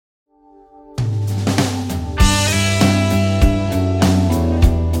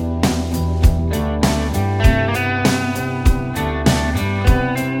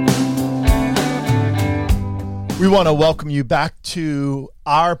want to welcome you back to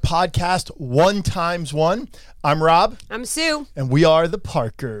our podcast, One Times One. I'm Rob. I'm Sue. And we are the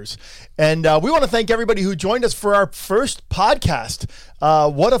Parkers. And we want to thank everybody who joined us for our first podcast.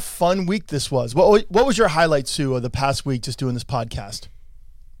 What a fun week this was. What was your highlight, Sue, of the past week just doing this podcast?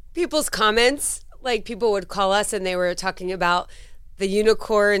 People's comments, like people would call us and they were talking about the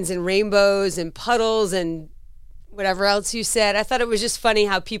unicorns and rainbows and puddles and whatever else you said. I thought it was just funny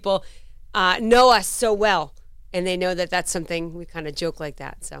how people know us so well. And they know that that's something we kind of joke like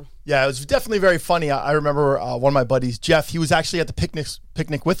that. So yeah, it was definitely very funny. I remember one of my buddies, Jeff, he was actually at the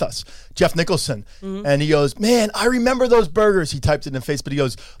picnic with us, Jeff Nicholson. Mm-hmm. And he goes, man, I remember those burgers. He typed it in face, but he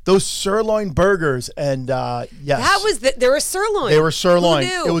goes, those sirloin burgers. And yes. They were sirloin. They were sirloin. Who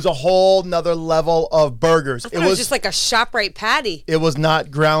knew? It was a whole nother level of burgers. It was just like a ShopRite patty. It was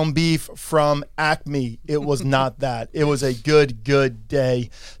not ground beef from Acme. It was not that. It was a good day.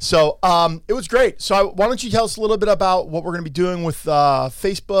 So it was great. So why don't you tell us a little bit about what we're going to be doing with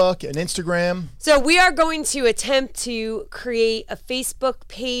Facebook and Instagram? So we are going to attempt to create a Facebook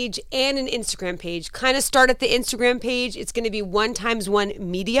page and an Instagram page. Kind of start at the Instagram page. It's going to be One Times One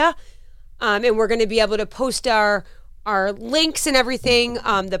Media. And we're going to be able to post our links and everything,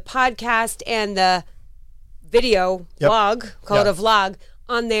 the podcast and the video vlog, call it a vlog,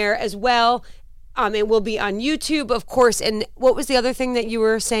 on there as well. It will be on YouTube, of course. And what was the other thing that you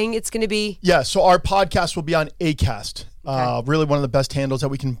were saying it's going to be? Yeah, so our podcast will be on Acast. Okay. Really one of the best handles that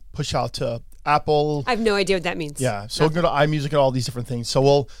we can push out to Apple. I have no idea what that means. Yeah, so we'll go to iMusic and all these different things.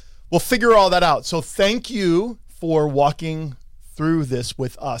 So we'll figure all that out. So thank you for walking through this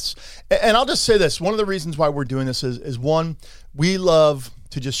with us. And I'll just say this. One of the reasons why we're doing this is one, we love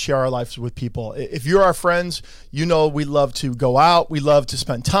to just share our lives with people. If you're our friends, you know we love to go out. We love to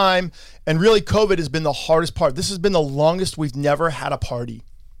spend time. And really, COVID has been the hardest part. This has been the longest we've never had a party.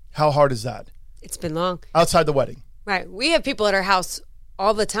 How hard is that? It's been long. Outside the wedding. Right. We have people at our house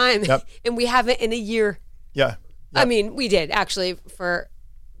all the time. Yep. And we haven't in a year. Yeah. Yep. I mean, we did actually for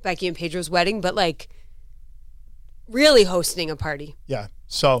Becky and Pedro's wedding, but like really hosting a party. Yeah.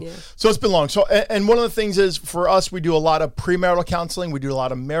 So it's been long. So, and one of the things is for us, we do a lot of premarital counseling. We do a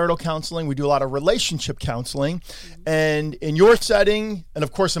lot of marital counseling. We do a lot of relationship counseling. Mm-hmm. And in your setting, and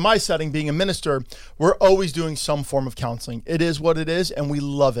of course in my setting, being a minister, we're always doing some form of counseling. It is what it is, and we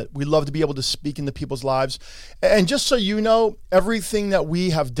love it. We love to be able to speak into people's lives. And just so you know, everything that we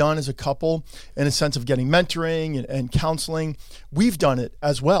have done as a couple in a sense of getting mentoring and counseling, we've done it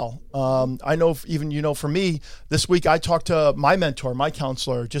as well. I know even, for me, this week I talked to my mentor, my counselor,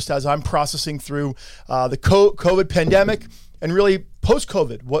 just as I'm processing through the COVID pandemic and really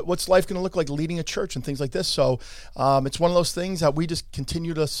post-COVID, what's life going to look like leading a church and things like this. So it's one of those things that we just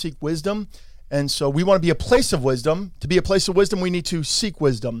continue to seek wisdom. And so we want to be a place of wisdom. To be a place of wisdom, we need to seek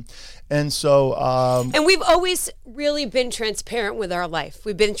wisdom. And so... and we've always really been transparent with our life.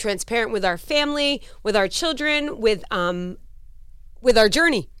 We've been transparent with our family, with our children, with our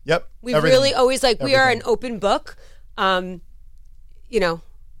journey. Yep. We've really always we are an open book.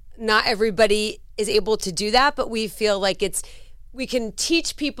 Not everybody is able to do that, but we feel like we can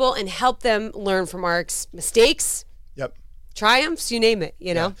teach people and help them learn from our mistakes, triumphs, you name it,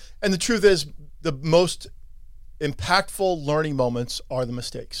 you know? And the truth is the most impactful learning moments are the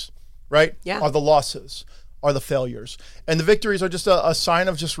mistakes, right? Yeah. Are the losses, are the failures. And the victories are just a sign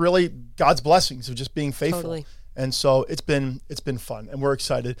of just really God's blessings of just being faithful. Totally. And so it's been fun, and we're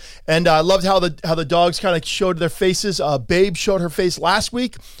excited. And I loved how the dogs kind of showed their faces. Babe showed her face last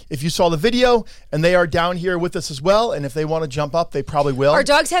week, if you saw the video, and they are down here with us as well. And if they want to jump up, they probably will. Our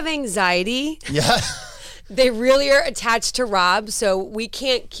dogs have anxiety. Yeah. They really are attached to Rob, so we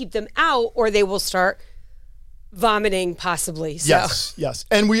can't keep them out or they will start vomiting possibly. So. Yes.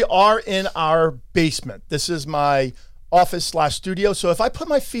 And we are in our basement. This is my office/studio. So if I put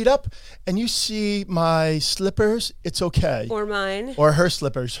my feet up and you see my slippers, it's okay. Or mine. Or her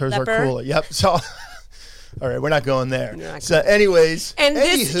slippers. Hers are cooler. Yep. So, all right, we're not going there. Not so anyways. And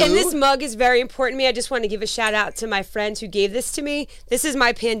this mug is very important to me. I just want to give a shout out to my friends who gave this to me. This is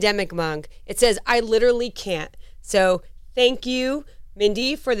my pandemic mug. It says, I literally can't. So thank you,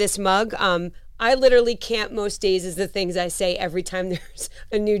 Mindy, for this mug. I literally can't most days is the things I say every time there's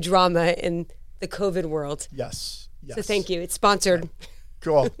a new drama in the COVID world. Yes. So thank you. It's sponsored.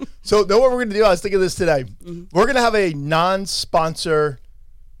 Cool. So know what we're going to do? I was thinking of this today. Mm-hmm. We're going to have a non-sponsor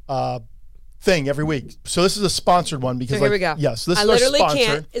thing every week. So this is a sponsored one because here we go. Yes, this I is our literally sponsor.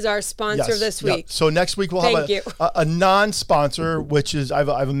 can't is our sponsor this week. So next week we'll have a non-sponsor, which is I have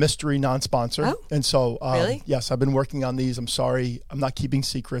a mystery non-sponsor. Oh, and so really? Yes, I've been working on these. I'm sorry, I'm not keeping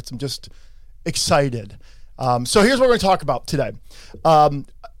secrets. I'm just excited. So here's what we're going to talk about today.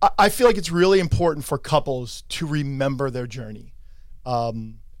 I feel like it's really important for couples to remember their journey.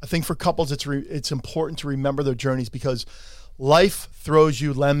 I think for couples, it's important to remember their journeys because life throws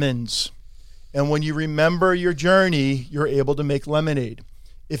you lemons. And when you remember your journey, you're able to make lemonade.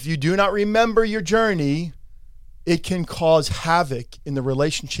 If you do not remember your journey, it can cause havoc in the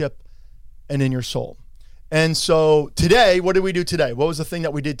relationship and in your soul. And so today, what did we do today? What was the thing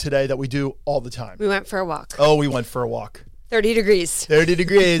that we did today that we do all the time? We went for a walk. Oh, we went for a walk. 30 degrees. 30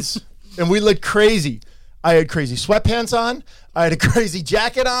 degrees. And we looked crazy. I had crazy sweatpants on. I had a crazy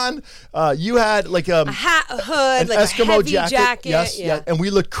jacket on. You had like a hat, a hood, an like Eskimo a heavy jacket. Yes, yeah. And we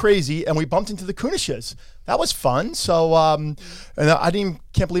looked crazy, and we bumped into the Kunishes. That was fun. So, and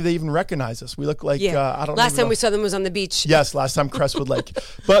can't believe they even recognized us. We look like I don't know. Last time we saw them was on the beach. Yes, last time Crestwood Lake.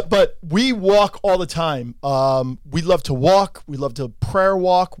 But we walk all the time. We love to walk. We love to prayer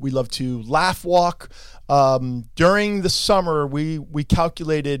walk. We love to laugh walk. During the summer, we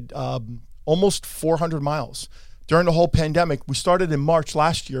calculated almost 400 miles. During the whole pandemic, we started in March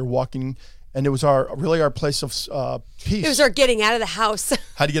last year walking, and it was our place of peace. It was our getting out of the house.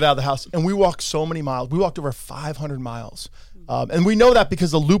 Had to get out of the house. And we walked so many miles. We walked over 500 miles. And we know that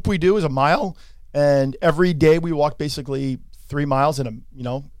because the loop we do is a mile, and every day we walk basically 3 miles in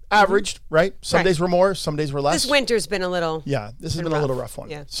averaged, right? Some days were more, some days were less. This winter's been a little this has been a little rough one.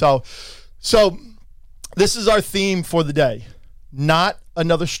 Yeah. So this is our theme for the day. Not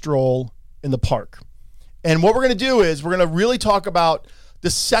another stroll in the park. And what we're going to do is we're going to really talk about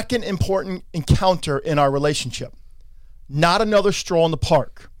the second important encounter in our relationship. Not another stroll in the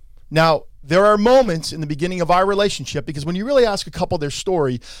park. Now, there are moments in the beginning of our relationship, because when you really ask a couple their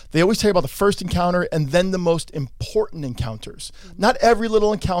story, they always tell you about the first encounter and then the most important encounters. Not every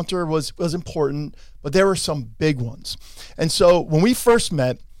little encounter was important, but there were some big ones. And so when we first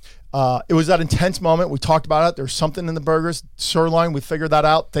met, it was that intense moment. We talked about it. There's something in the burgers, sirloin. We figured that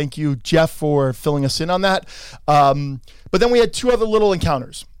out. Thank you, Jeff, for filling us in on that. But then we had two other little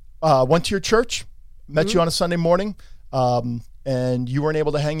encounters. Went to your church, met you on a Sunday morning, and you weren't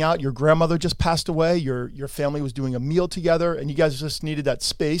able to hang out. Your grandmother just passed away. Your family was doing a meal together, and you guys just needed that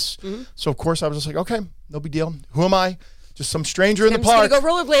space. So, of course, I was just like, okay, no big deal. Who am I? Just some stranger in the park. I'm just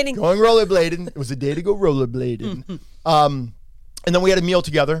going to go rollerblading. Going rollerblading. It was a day to go rollerblading. And then we had a meal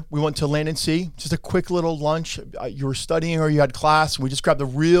together. We went to Land and Sea, just a quick little lunch. You were studying or you had class. And we just grabbed a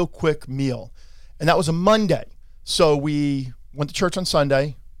real quick meal. And that was a Monday. So we went to church on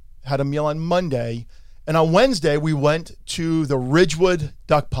Sunday, had a meal on Monday. And on Wednesday, we went to the Ridgewood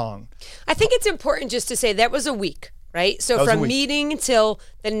Duck Pond. I think it's important just to say that was a week, right? So from meeting till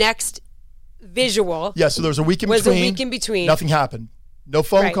the next visual. Yeah, so there was a week in between. Was a week in between. Nothing happened. No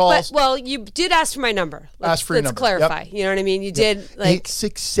phone calls. But, well, you did ask for my number. Ask for your number. Let's clarify. Yep. You know what I mean? You did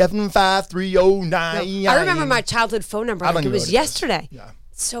 8675309. I remember my childhood phone number. Like it was yesterday. Yeah.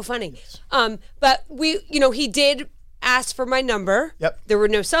 It's so funny. But he did ask for my number. Yep. There were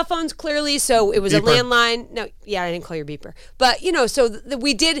no cell phones clearly, so it was beeper. A landline. No, yeah, I didn't call your beeper. But so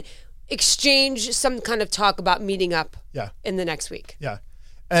we did exchange some kind of talk about meeting up. Yeah. In the next week. Yeah.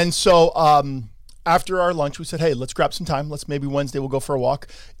 And so after our lunch, we said, hey, let's grab some time. Maybe Wednesday we'll go for a walk.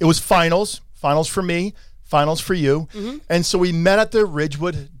 It was finals for me, finals for you. Mm-hmm. And so we met at the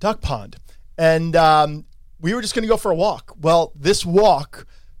Ridgewood Duck Pond. And we were just going to go for a walk. Well, this walk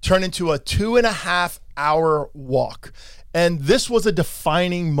turned into a 2.5-hour walk. And this was a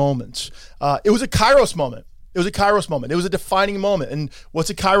defining moment. It was a Kairos moment. It was a defining moment. And what's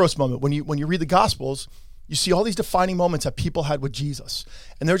a Kairos moment? When you read the Gospels, you see all these defining moments that people had with Jesus.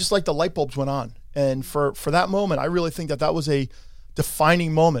 And they're just like the light bulbs went on. And for that moment, I really think that was a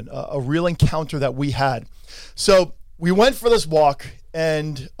defining moment, a real encounter that we had. So we went for this walk,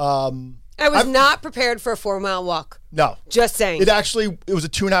 and I was not prepared for a 4-mile walk. No. Just saying. It was a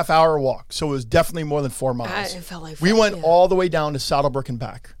 2.5-hour walk, so it was definitely more than 4 miles. It felt like we went all the way down to Saddlebrook and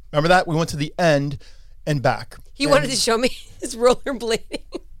back. Remember that? We went to the end and back. He wanted to show me his rollerblading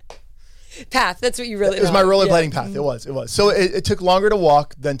path. That's what you really It was my rollerblading path. It was. So it took longer to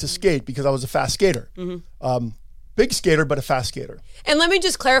walk than to skate because I was a fast skater. Mm-hmm. Big skater, but a fast skater. And let me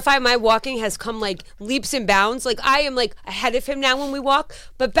just clarify, my walking has come like leaps and bounds. Like I am like ahead of him now when we walk.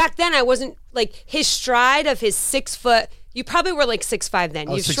 But back then I wasn't like his stride of his 6 foot. You probably were like 6'5" then.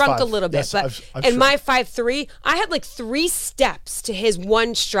 You've shrunk a little bit. Yes, but I've and my 5'3", I had like 3 steps to his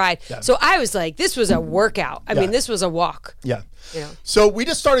 1 stride. Yeah. So I was like, this was a workout. I mean, this was a walk. Yeah. So we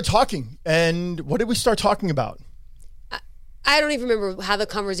just started talking. And what did we start talking about? I don't even remember how the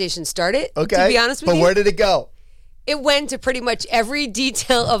conversation started, okay, to be honest with you. But where did it go? It went to pretty much every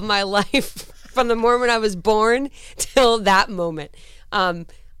detail of my life from the moment I was born till that moment.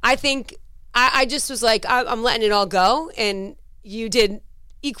 I think I just was like, I'm letting it all go. And you did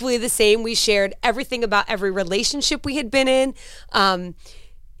equally the same. We shared everything about every relationship we had been in,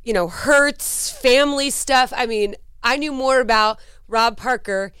 hurts, family stuff. I mean, I knew more about Rob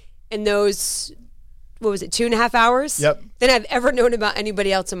Parker in those, 2.5 hours? Yep. Than I've ever known about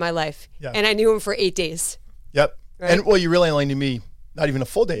anybody else in my life. Yeah. And I knew him for 8 days. Yep. Right? And you really only knew me not even a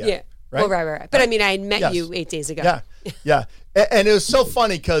full day yet. Yeah. Right? Well, right. But I mean, I had met you 8 days ago. Yeah. Yeah. And it was so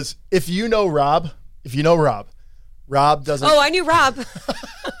funny because if you know Rob, Rob doesn't. Oh, I knew Rob.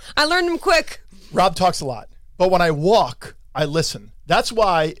 I learned him quick. Rob talks a lot. But when I walk, I listen. That's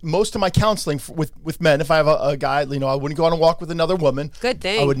why most of my counseling with men, if I have a guy, I wouldn't go on a walk with another woman. Good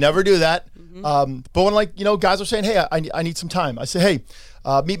thing. I would never do that. But when guys are saying, hey, I need some time. I say,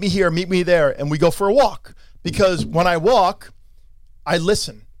 hey, meet me here, meet me there. And we go for a walk. Because when I walk, I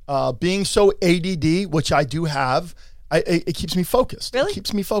listen. Being so ADD, which I do have, it keeps me focused. Really? It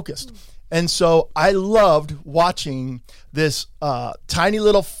keeps me focused. And so I loved watching this tiny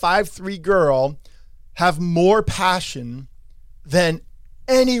little 5'3" girl have more passion than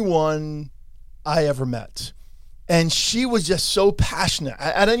anyone I ever met. And she was just so passionate.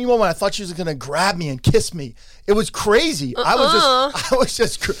 At any moment, I thought she was going to grab me and kiss me. It was crazy. I was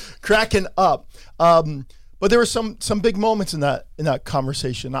just cracking up. But there were some big moments in that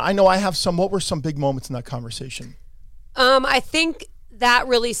conversation. I know I have some. What were some big moments in that conversation? I think that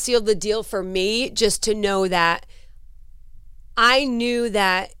really sealed the deal for me, just to know that I knew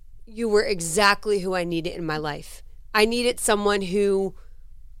that you were exactly who I needed in my life. I needed someone who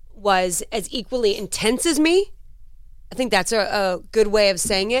was as equally intense as me. I think that's a good way of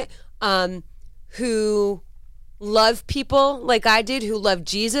saying it. Who loved people like I did, who loved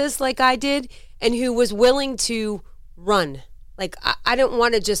Jesus like I did, and who was willing to run. Like, I don't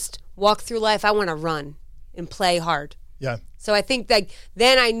want to just walk through life. I want to run and play hard. Yeah. So I think that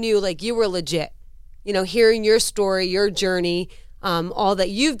then I knew, like, you were legit. Hearing your story, your journey, all that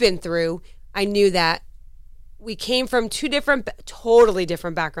you've been through, I knew that we came from two totally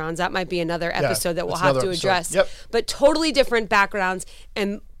different backgrounds. That might be another episode that we'll have to address. Yep. But totally different backgrounds,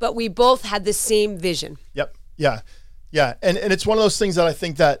 but we both had the same vision. Yep. Yeah. Yeah. And it's one of those things that I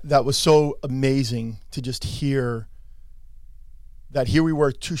think that was so amazing to just hear that here we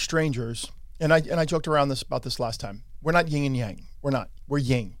were, two strangers. And I joked around about this last time. We're not yin and yang. We're not. We're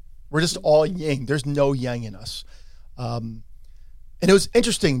yin. We're just all yin. There's no yang in us. And it was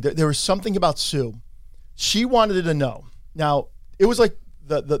interesting. There was something about Sue. She wanted to know. Now, it was like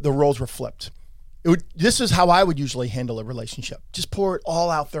the roles were flipped. This is how I would usually handle a relationship. Just pour it all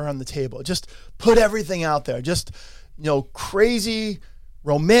out there on the table. Just put everything out there. Just, crazy,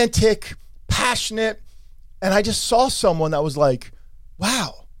 romantic, passionate. And I just saw someone that was like,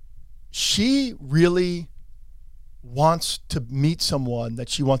 wow, she really wants to meet someone that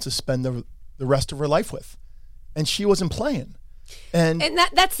she wants to spend the rest of her life with. And she wasn't playing. And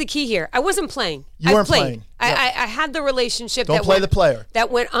that's the key here. I wasn't playing. You weren't playing. I had the relationship Don't play the player. That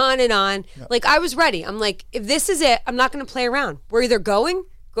went on and on. Yeah. Like, I was ready. I'm like, if this is it, I'm not going to play around. We're either go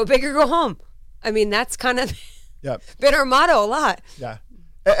big or go home. I mean, that's kind of been our motto a lot. Yeah.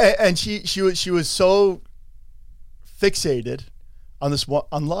 And she was so fixated on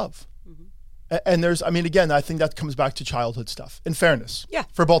love. Mm-hmm. And again, I think that comes back to childhood stuff, in fairness. Yeah.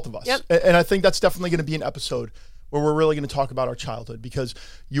 For both of us. Yep. And I think that's definitely going to be an episode where we're really going to talk about our childhood, because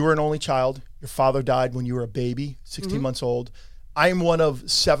you were an only child. Your father died when you were a baby, 16 mm-hmm. months old. I am one of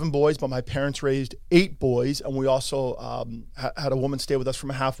 7 boys, but my parents raised 8 boys, and we also had a woman stay with us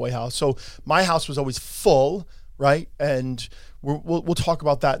from a halfway house. So my house was always full, right? And we'll talk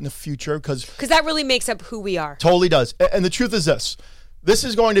about that in the future, because that really makes up who we are. Totally does. And the truth is this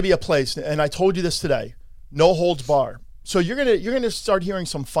is going to be a place, and I told you this today, no holds bar. So you're gonna start hearing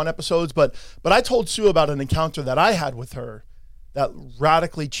some fun episodes, but I told Sue about an encounter that I had with her that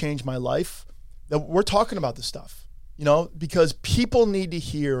radically changed my life. That we're talking about this stuff, because people need to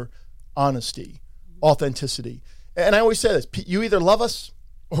hear honesty, authenticity. And I always say this: you either love us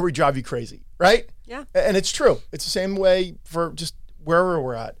or we drive you crazy, right? Yeah. And it's true. It's the same way for just wherever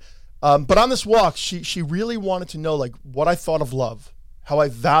we're at. But on this walk, she really wanted to know, like, what I thought of love, how I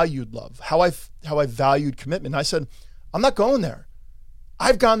valued love, how I valued commitment. And I said, I'm not going there.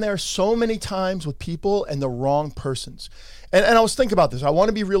 I've gone there so many times with people and the wrong persons. And I was thinking about this. I want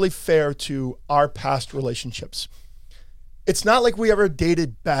to be really fair to our past relationships. It's not like we ever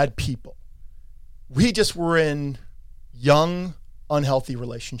dated bad people. We just were in young, unhealthy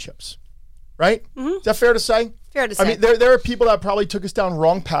relationships, right? Mm-hmm. Is that fair to say? Fair to say. I mean, there are people that probably took us down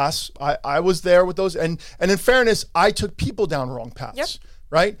wrong paths. I was there with those. And in fairness, I took people down wrong paths. Yep.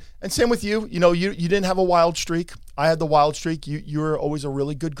 Right? And same with you. You didn't have a wild streak. I had the wild streak. You were always a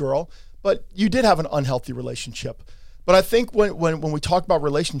really good girl, but you did have an unhealthy relationship. But I think when we talk about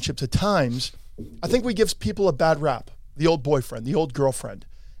relationships at times, I think we give people a bad rap. The old boyfriend, the old girlfriend.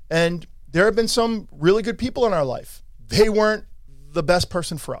 And there have been some really good people in our life. They weren't the best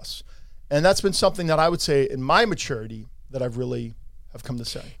person for us. And that's been something that I would say in my maturity that I've really have come to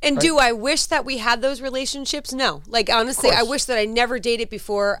say. And right? do I wish that we had those relationships? No. Like, honestly, I wish that I never dated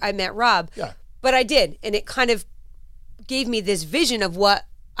before I met Rob. Yeah. But I did. And it kind of gave me this vision of what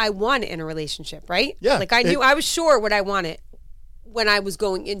I wanted in a relationship, right? Yeah. Like, I was sure what I wanted when I was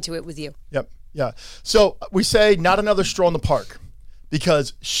going into it with you. Yep. Yeah. So we say not another stroll in the park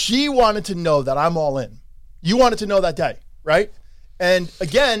because she wanted to know that I'm all in. You wanted to know that day, right? And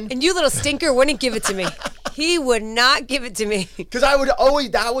again... And you little stinker wouldn't give it to me. He would not give it to me. Because I would always,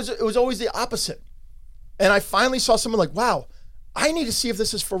 it was always the opposite. And I finally saw someone like, wow, I need to see if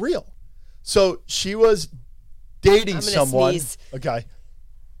this is for real. So she was dating someone. Sneeze. Okay.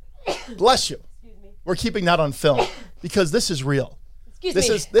 Bless you. Excuse me. We're keeping that on film because this is real. Excuse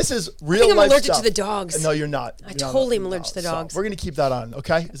me. This is real. I think I'm life allergic stuff. to the dogs. No, you're not. I totally am allergic to the dogs. So we're going to keep that on,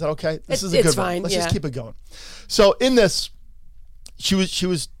 okay? Is that okay? This is a it's good fine, one. Let's yeah. just keep it going. So in this, she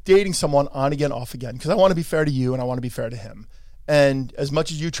was dating someone on again, off again, because I want to be fair to you and I want to be fair to him. And as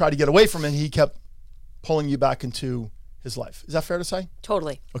much as you try to get away from it, he kept pulling you back into his life. Is that fair to say?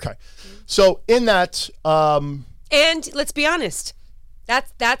 Totally. Okay. So in that... and let's be honest,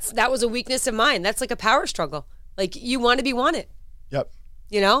 that was a weakness of mine. That's like a power struggle. Like, you want to be wanted. Yep.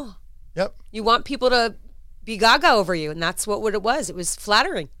 You know? Yep. You want people to be gaga over you, and that's what it was. It was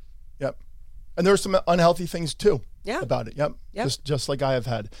flattering. Yep. And there were some unhealthy things too about it. Yep. Just like I have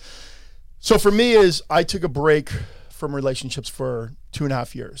had. So for me I took a break from relationships for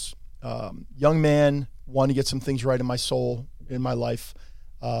 2.5 years. Young man, wanted to get some things right in my soul, in my life.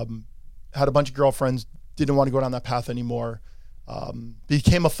 Had a bunch of girlfriends, didn't want to go down that path anymore.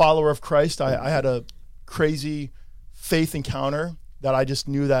 Became a follower of Christ. I had a crazy faith encounter that I just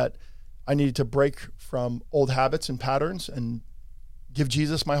knew that I needed to break from old habits and patterns and give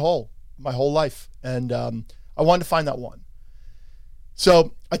Jesus my whole life. And I wanted to find that one.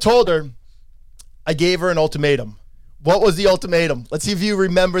 So I told her, I gave her an ultimatum. What was the ultimatum? Let's see if you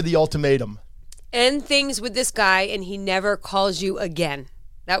remember the ultimatum. End things with this guy and he never calls you again.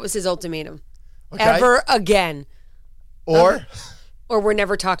 That was his ultimatum. Okay. Ever again. Or we're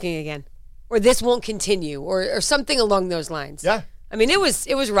never talking again. Or this won't continue. Or something along those lines. Yeah. I mean, it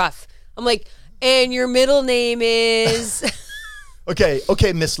was rough. I'm like, and your middle name is... Okay,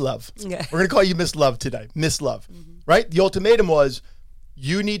 Miss Love. Yeah. We're going to call you Miss Love today. Miss Love. Mm-hmm. Right? The ultimatum was,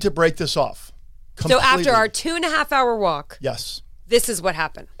 you need to break this off. Completely. So after our 2.5-hour walk, yes, this is what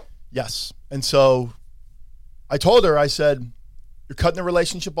happened. Yes. And so I told her, I said, you're cutting the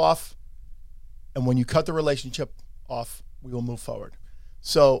relationship off. And when you cut the relationship off, we will move forward.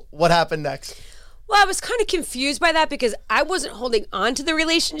 So what happened next? Well, I was kind of confused by that because I wasn't holding on to the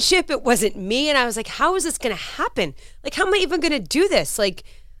relationship. It wasn't me. And I was like, how is this going to happen? Like, how am I even going to do this? Like,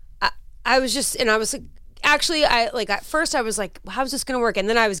 I was like, actually, at first I was like, how's this going to work? And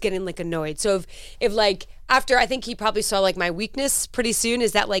then I was getting like annoyed. So if like, after, I think he probably saw like my weakness pretty soon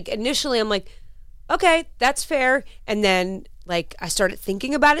is that like, initially I'm like, okay, that's fair. And then like, I started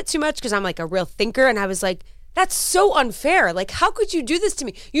thinking about it too much because I'm like a real thinker. And I was like, that's so unfair. Like, how could you do this to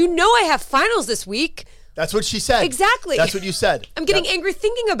me? You know I have finals this week. That's what she said. Exactly. That's what you said. I'm getting angry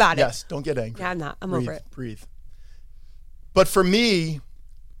thinking about it. Yes, don't get angry. Yeah, I'm not. I'm breathe, over it. Breathe. But for me,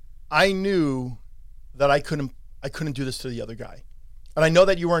 I knew that I couldn't do this to the other guy. And I know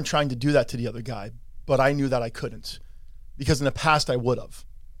that you weren't trying to do that to the other guy, but I knew that I couldn't. Because in the past, I would have.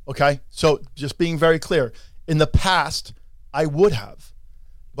 Okay? So just being very clear, in the past, I would have.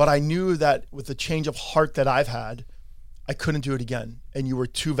 But I knew that with the change of heart that I've had, I couldn't do it again. And you were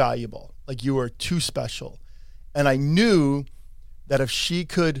too valuable. Like, you were too special. And I knew that if she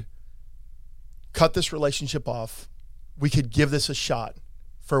could cut this relationship off, we could give this a shot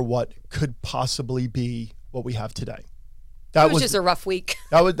for what could possibly be what we have today. That was just a rough week.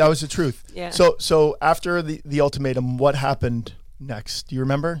 That was the truth. Yeah. So after the ultimatum, what happened next? Do you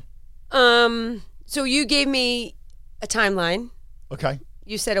remember? So you gave me a timeline. Okay.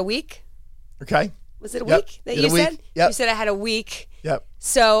 You said a week. Okay. Was it a week that you said? Yep. You said I had a week. Yep.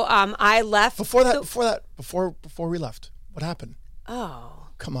 So I left. Before we left, what happened? Oh.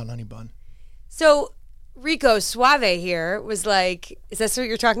 Come on, honey bun. So Rico Suave here was like, is that what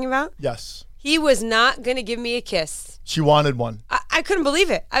you're talking about? Yes. He was not going to give me a kiss. She wanted one. I couldn't believe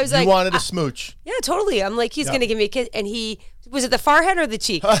it. I was you like... You wanted a smooch. Yeah, totally. I'm like, he's going to give me a kiss. And was it the forehead or the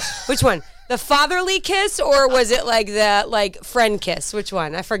cheek? Which one? The fatherly kiss or was it like the friend kiss? Which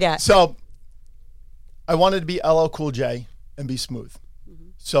one? I forget. So I wanted to be LL Cool J and be smooth. Mm-hmm.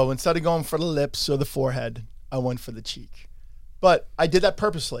 So instead of going for the lips or the forehead, I went for the cheek. But I did that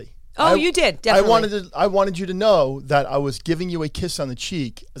purposely. Oh, you did, definitely. I wanted you to know that I was giving you a kiss on the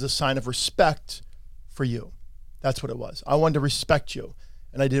cheek as a sign of respect for you. That's what it was. I wanted to respect you,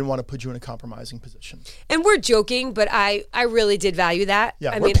 and I didn't want to put you in a compromising position. And we're joking, but I really did value that.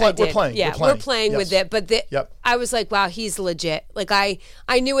 Yeah, I we're playing. Yeah, we're playing with it. But I was like, wow, he's legit. Like I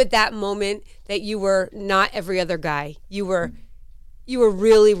knew at that moment that you were not every other guy. You were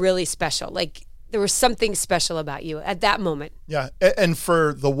really, really special. Like there was something special about you at that moment. Yeah, and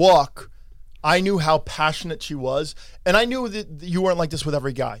for the walk, I knew how passionate she was, and I knew that you weren't like this with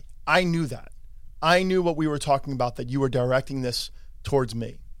every guy. I knew that. I knew what we were talking about, that you were directing this towards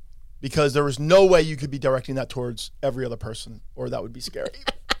me, because there was no way you could be directing that towards every other person, or that would be scary.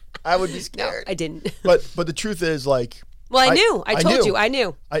 I would be scared. No, I didn't. But the truth is, like, well, I knew. I told you. I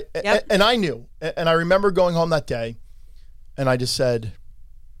knew. And I knew. And I remember going home that day, and I just said,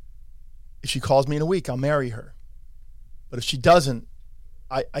 if she calls me in a week, I'll marry her. But if she doesn't,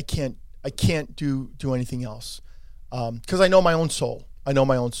 I can't do anything else, because I know my own soul. I know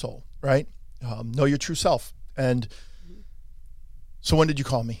my own soul, right? Know your true self. And so when did you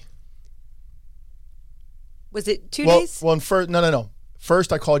call me? Was it 2 days? Well, no.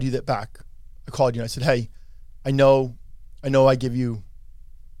 First, I called you back. I called you and I said, hey, I know I give you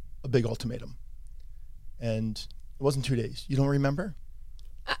a big ultimatum. And it wasn't 2 days. You don't remember?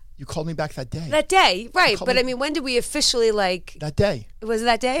 You called me back that day. That day, right. But I mean, when did we officially That day. Was it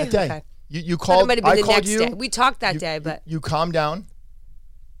that day? That day. Okay. You called. It might have been the next day. We talked that day, but. You calmed down.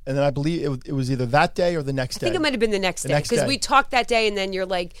 And then I believe it was either that day or the next day. I think it might have been the next day. Because we talked that day and then you're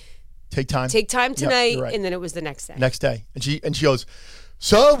like. Take time tonight. Right. And then it was the next day. Next day. And she goes,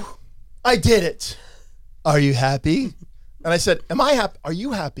 so I did it. Are you happy? And I said, am I happy? Are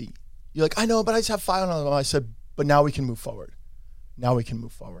you happy? You're like, I know, but I just have 5 on them. I said, but now we can move forward.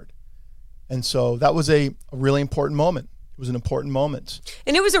 And so that was a really important moment. It was an important moment.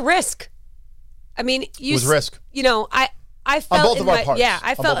 And it was a risk. I mean, it was a risk. You know, I felt on both of our parts. Yeah,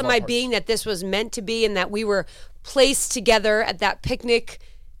 I felt in my being that this was meant to be, and that we were placed together at that picnic,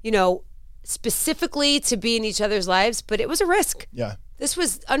 you know, specifically to be in each other's lives, but it was a risk. Yeah. This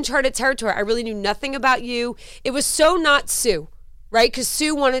was uncharted territory. I really knew nothing about you. It was so not Sue. Right? Because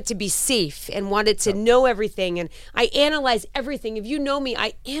Sue wanted to be safe and wanted to know everything. And I analyze everything. If you know me,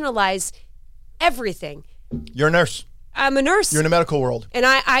 I analyze everything. You're a nurse. I'm a nurse. You're in the medical world. And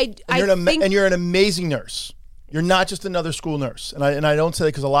you're an amazing nurse. You're not just another school nurse. And I don't say that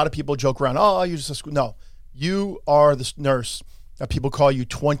because a lot of people joke around, oh, you're just a school. No, you are the nurse that people call you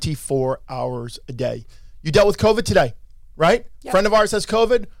 24 hours a day. You dealt with COVID today, right? Yep. Friend of ours has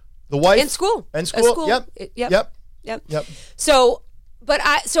COVID. The wife. And school. Yep. So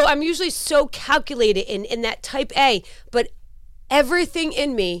I'm usually so calculated in that type A, but everything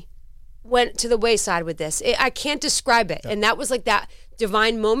in me went to the wayside with this. I can't describe it. Yep. And that was like that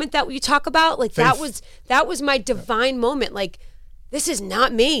divine moment that we talk about. Like Faith. that was my divine moment. Like, this is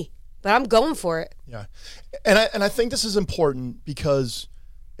not me, but I'm going for it. Yeah. And I think this is important because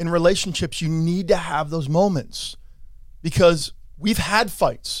in relationships, you need to have those moments, because we've had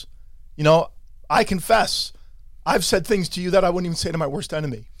fights. You know, I confess, I've said things to you that I wouldn't even say to my worst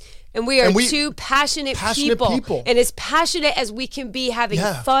enemy. And we are two passionate people. And as passionate as we can be having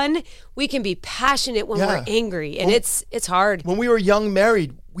fun, we can be passionate when we're angry. And it's hard. When we were young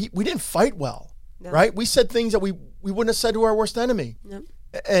married, we didn't fight well, right? We said things that we wouldn't have said to our worst enemy. No.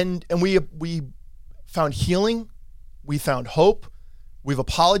 And we found healing. We found hope. We've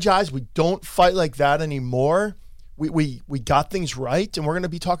apologized. We don't fight like that anymore. We got things right. And we're going to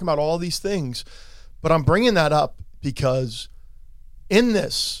be talking about all these things. But I'm bringing that up because in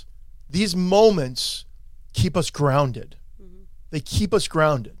these moments keep us grounded. Mm-hmm. They keep us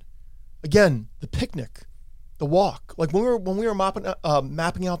grounded. Again, the picnic, the walk. Like when we were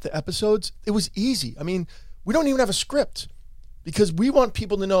mapping out the episodes, it was easy. I mean, we don't even have a script because we want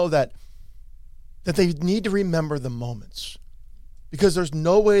people to know that they need to remember the moments, because there's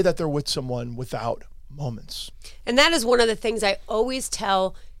no way that they're with someone without moments. And that is one of the things I always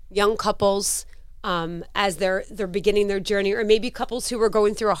tell young couples as they're beginning their journey, or maybe couples who are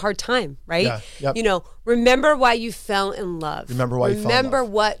going through a hard time, right? Yeah, yep. You know, remember why you fell in love. Remember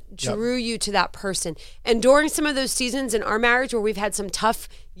what drew you to that person. And during some of those seasons in our marriage where we've had some tough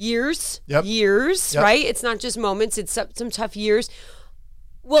years, right? It's not just moments, it's some tough years.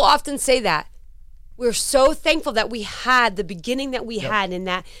 We'll often say that. We're so thankful that we had the beginning that we had, in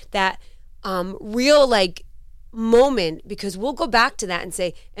that real, like, moment, because we'll go back to that and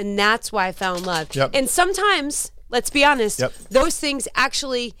say, and that's why I fell in love. Yep. And sometimes, let's be honest, those things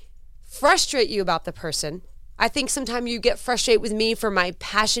actually frustrate you about the person. I think sometimes you get frustrated with me for my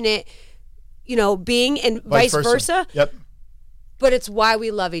passionate being, and vice versa. Yep. But it's why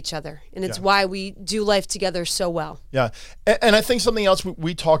we love each other, and it's why we do life together so well. Yeah. And I think something else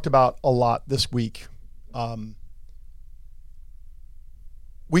we talked about a lot this week,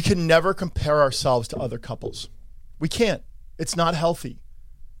 we can never compare ourselves to other couples. We can't. It's not healthy.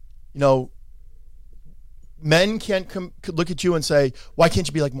 Men can't look at you and say, why can't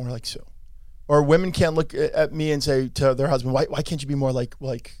you be more like Sue? Or women can't look at me and say to their husband, why can't you be more like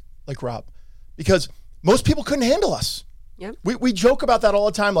Rob? Because most people couldn't handle us. Yep. We joke about that all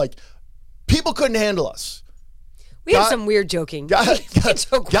the time. People couldn't handle us. We have some weird joking. God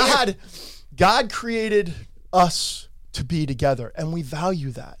created us to be together, and we value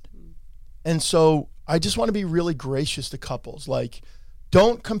that. And so I just want to be really gracious to couples.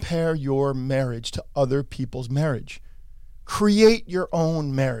 Don't compare your marriage to other people's marriage. Create your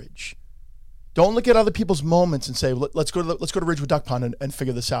own marriage. Don't look at other people's moments and say, let's go to Ridgewood Duck Pond and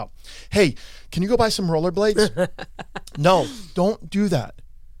figure this out. Hey, can you go buy some rollerblades? No, don't do that.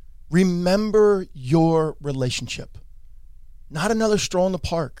 Remember your relationship, not another stroll in the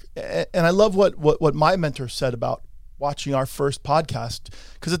park. And I love what my mentor said about watching our first podcast,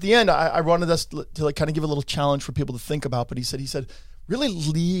 because at the end I wanted us to kind of give a little challenge for people to think about. But he said, really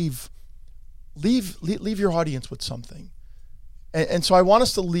leave your audience with something. And so I want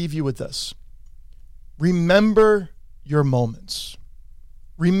us to leave you with this. Remember your moments.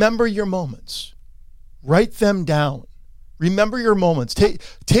 Remember your moments. Write them down. Remember your moments.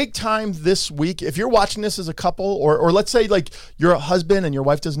 Take time this week. If you're watching this as a couple, or let's say you're a husband and your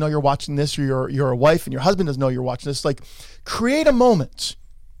wife doesn't know you're watching this, or you're a wife and your husband doesn't know you're watching this, create a moment.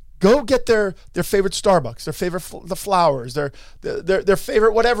 Go get their favorite Starbucks, their favorite the flowers, their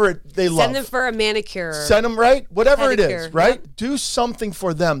favorite whatever they love. Send them for a manicure. Send them, right? Whatever pedicure. It is, right? Yep. Do something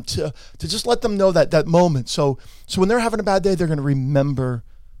for them to just let them know that moment. So when they're having a bad day, they're going to remember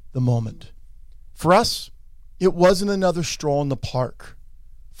the moment. For us, it wasn't another stroll in the park.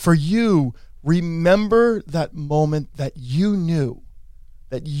 For you, remember that moment that you knew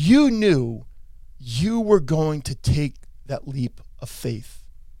you were going to take that leap of faith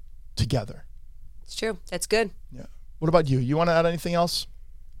together. It's true. That's good. Yeah. What about you? You want to add anything else?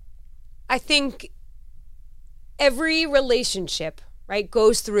 I think every relationship, right,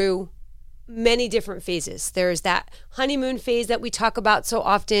 goes through many different phases. There's that honeymoon phase that we talk about so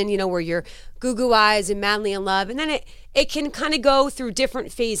often, where you're goo-goo eyes and madly in love. And then it can kind of go through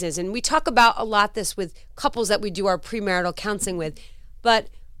different phases. And we talk about a lot this with couples that we do our premarital counseling with. But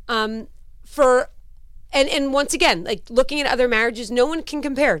And once again, looking at other marriages, no one can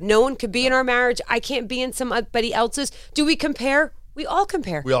compare. No one could be in our marriage. I can't be in somebody else's. Do we compare? We all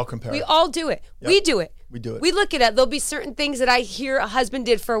compare. We all compare. We all do it. Yep. We do it. We do it. We look at it. There'll be certain things that I hear a husband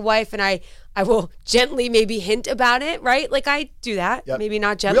did for a wife, and I will gently maybe hint about it, right? I do that. Yep. Maybe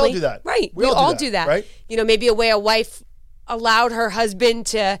not gently. We all do that. Right. We all do that. Right? Maybe a way a wife allowed her husband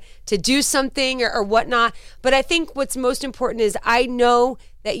to do something or whatnot. But I think what's most important is I know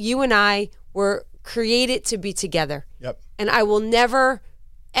that you and I were created to be together. Yep. And I will never,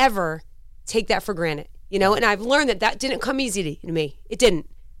 ever take that for granted, And I've learned that didn't come easy to me. It didn't.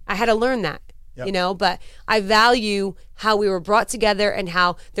 I had to learn that, yep. But I value how we were brought together and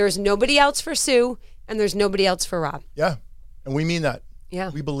how there's nobody else for Sue and there's nobody else for Rob. Yeah. And we mean that.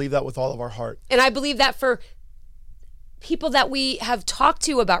 Yeah. We believe that with all of our heart. And I believe that for people that we have talked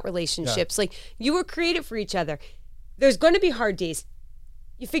to about relationships. Yeah. You were created for each other. There's going to be hard days.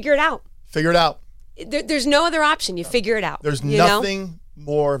 You figure it out. Figure it out. There's no other option. You figure it out. There's nothing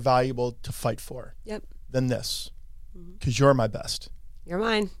more valuable to fight for than this, because you're my best. You're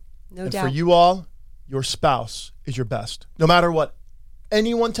mine, no doubt. And for you all, your spouse is your best. No matter what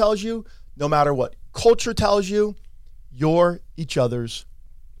anyone tells you, no matter what culture tells you, you're each other's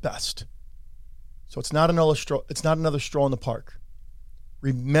best. So it's not another stroll in the park.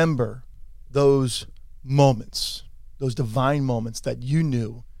 Remember those moments, those divine moments that you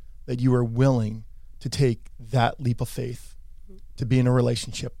knew that you were willing to take that leap of faith to be in a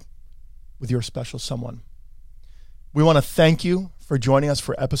relationship with your special someone. We want to thank you for joining us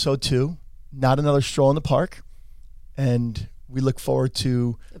for episode 2, Not Another Stroll in the Park. And we look forward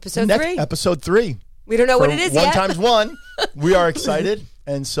to episode 3. We don't know what it is yet. 1 times 1. We are excited.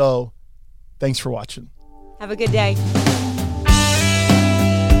 And so thanks for watching. Have a good day.